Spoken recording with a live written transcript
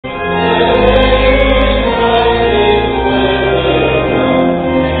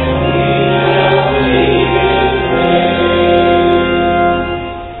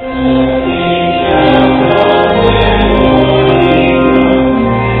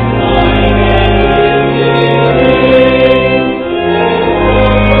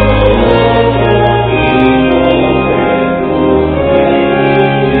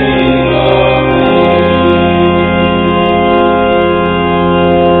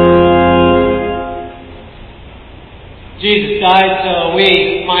Jesus died so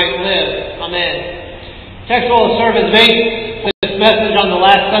we might live. Amen. Text will serve as base for this message on the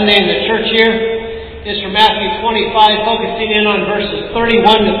last Sunday in the church year is from Matthew 25, focusing in on verses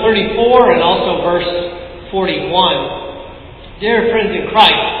 31 to 34 and also verse 41. Dear friends in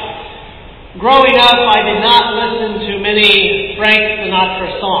Christ, growing up I did not listen to many Frank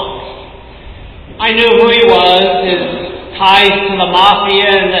Sinatra songs. I knew who he was, his ties to the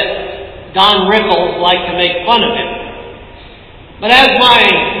mafia, and that Don Rickles liked to make fun of him. But as my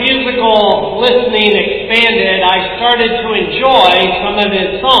musical listening expanded, I started to enjoy some of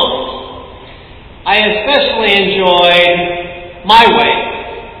his songs. I especially enjoyed My Way.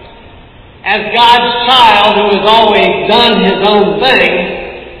 As God's child who has always done his own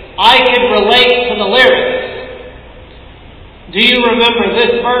thing, I could relate to the lyrics. Do you remember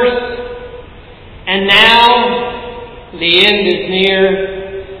this verse? And now the end is near,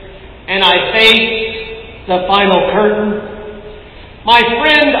 and I face the final curtain. My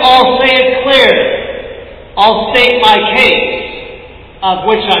friend, I'll say it clear. I'll state my case, of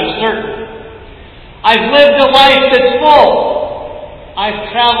which I'm certain. I've lived a life that's full. I've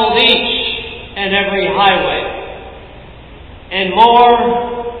traveled each and every highway. And more,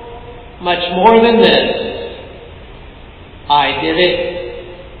 much more than this, I did it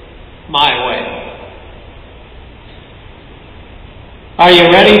my way. Are you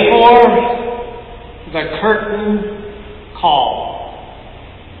ready for the curtain call?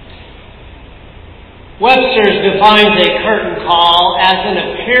 Webster's defines a curtain call as an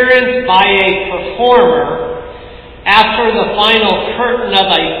appearance by a performer after the final curtain of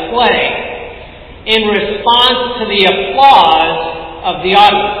a play in response to the applause of the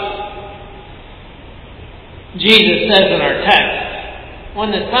audience. Jesus says in our text,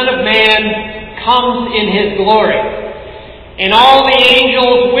 when the Son of Man comes in his glory, and all the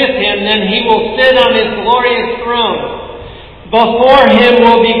angels with him, then he will sit on his glorious throne. Before him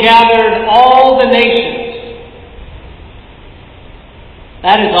will be gathered all the nations.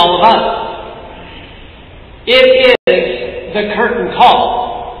 That is all of us. It is the curtain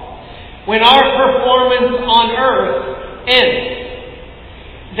call. When our performance on earth ends,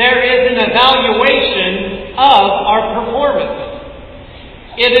 there is an evaluation of our performance.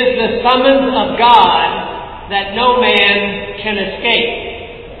 It is the summons of God that no man can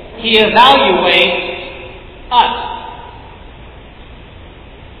escape. He evaluates us.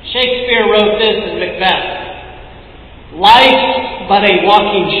 Shakespeare wrote this in Macbeth. Life but a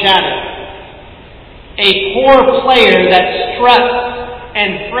walking shadow. A poor player that struts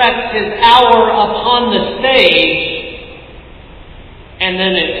and frets his hour upon the stage, and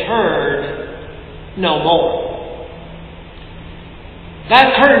then is heard no more.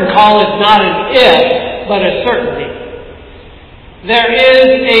 That curtain call is not an if, but a certainty. There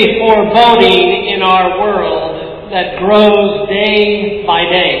is a foreboding in our world that grows day by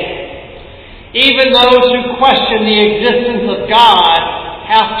day. Even those who question the existence of God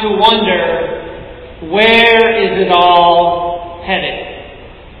have to wonder, where is it all headed?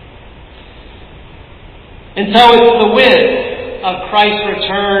 And so it's the when of Christ's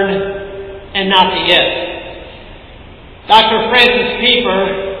return and not the if. Dr. Francis Pieper,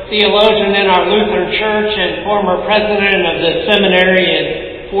 theologian in our Lutheran Church and former president of the seminary in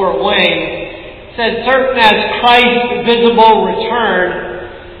Fort Wayne, said, certain as Christ's visible return,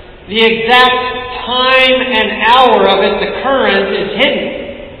 the exact time and hour of its occurrence is hidden,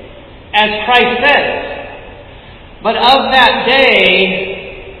 as Christ says. But of that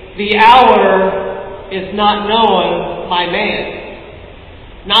day, the hour is not known by man.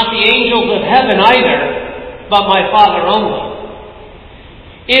 Not the angels of heaven either, but my Father only.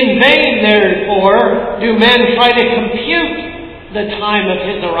 In vain, therefore, do men try to compute the time of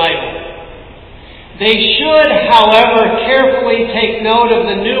his arrival. They should, however, carefully take note of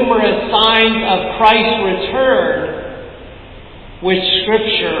the numerous signs of Christ's return, which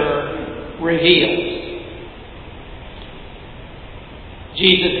Scripture reveals.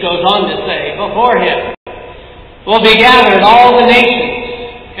 Jesus goes on to say, before him will be gathered all the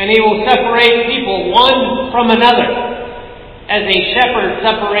nations, and he will separate people one from another, as a shepherd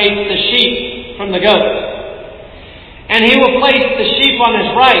separates the sheep from the goats. And he will place the sheep on his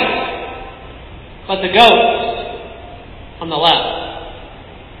right, but the goats on the left.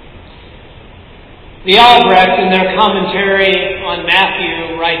 The Albrecht, in their commentary on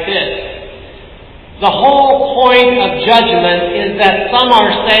Matthew, write this. The whole point of judgment is that some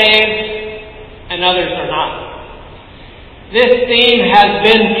are saved and others are not. This theme has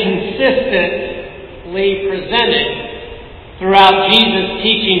been consistently presented throughout Jesus'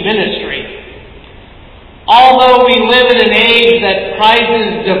 teaching ministry. Although we live in an age that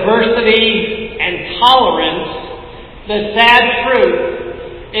prizes diversity and tolerance, The sad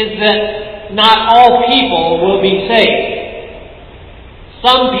truth is that not all people will be saved.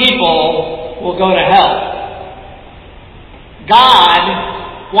 Some people will go to hell.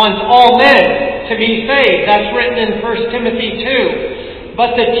 God wants all men to be saved. That's written in 1 Timothy 2.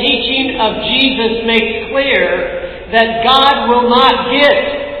 But the teaching of Jesus makes clear that God will not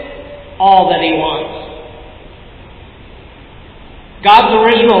get all that He wants. God's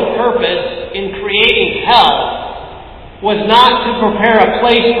original purpose in creating hell was not to prepare a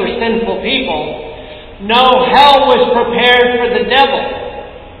place for sinful people. No, hell was prepared for the devil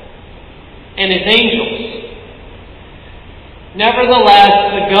and his angels.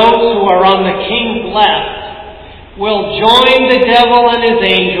 Nevertheless, the goats who are on the king's left will join the devil and his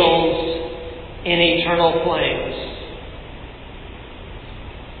angels in eternal flames.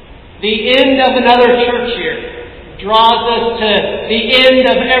 The end of another church year draws us to the end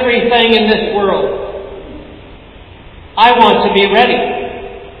of everything in this world. I want to be ready.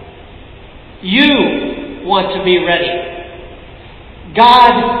 You want to be ready.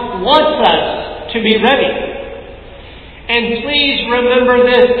 God wants us to be ready. And please remember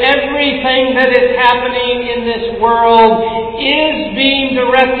this, everything that is happening in this world is being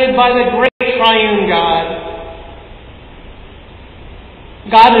directed by the great triune God.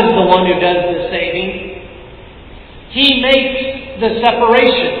 God is the one who does the saving. He makes the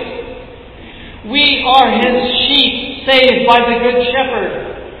separation. We are His sheep saved by the Good Shepherd.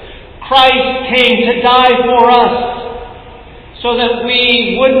 Christ came to die for us so that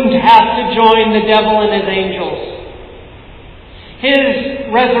we wouldn't have to join the devil and his angels. His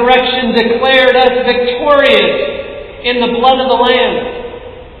resurrection declared us victorious in the blood of the Lamb.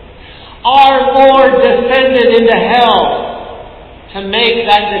 Our Lord descended into hell to make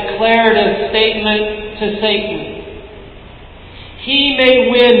that declarative statement to Satan. He may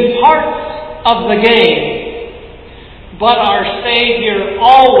win parts of the game, but our Savior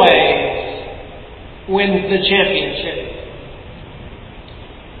always wins the championship.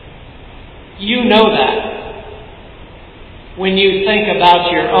 You know that when you think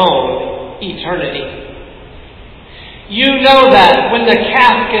about your own eternity. You know that when the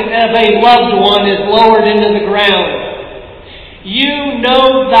casket of a loved one is lowered into the ground. You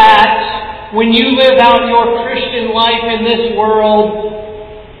know that when you live out your Christian life in this world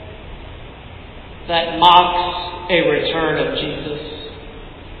that mocks a return of Jesus.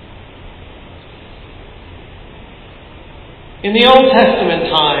 In the Old Testament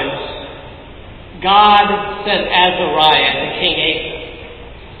times, God sent Azariah to King Asa.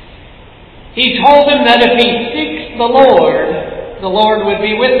 He told him that if he seeks the Lord would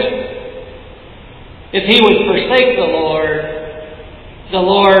be with him. If he would forsake the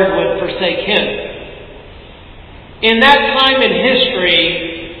Lord would forsake him. In that time in history,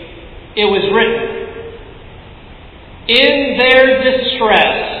 it was written, in their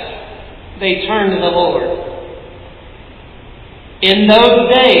distress, they turned to the Lord. In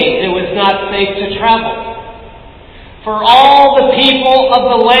those days, it was not safe to travel. For all the people of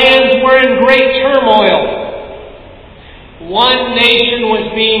the lands were in great turmoil. One nation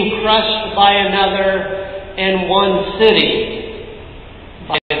was being crushed by another, and one city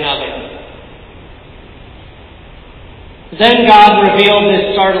by another. Then God revealed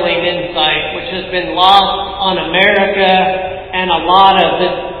this startling insight, which has been lost on America and a lot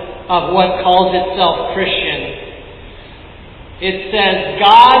of what calls itself Christian. It says,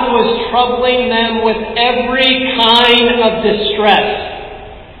 God was troubling them with every kind of distress.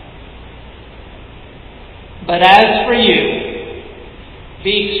 But as for you,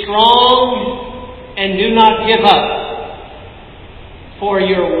 be strong and do not give up, for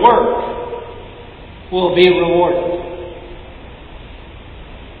your work will be rewarded.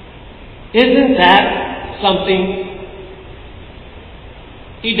 Isn't that something?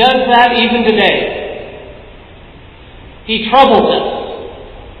 He does that even today. He troubles us.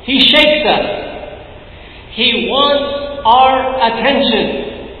 He shakes us. He wants our attention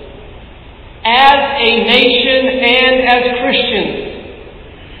as a nation and as Christians.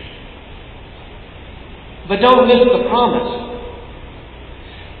 But don't miss the promise.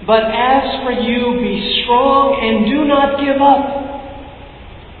 But as for you, be strong and do not give up,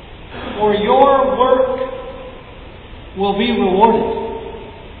 for your work will be rewarded.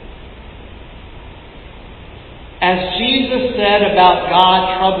 As Jesus said about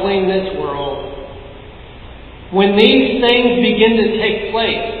God troubling this world, when these things begin to take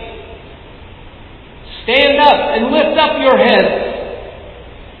place, stand up and lift up your heads,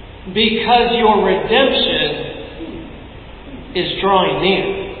 because your redemption is drawing near.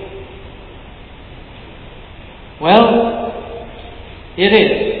 Well, it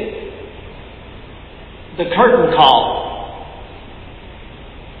is. The curtain call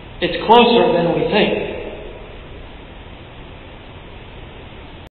It's closer than we think.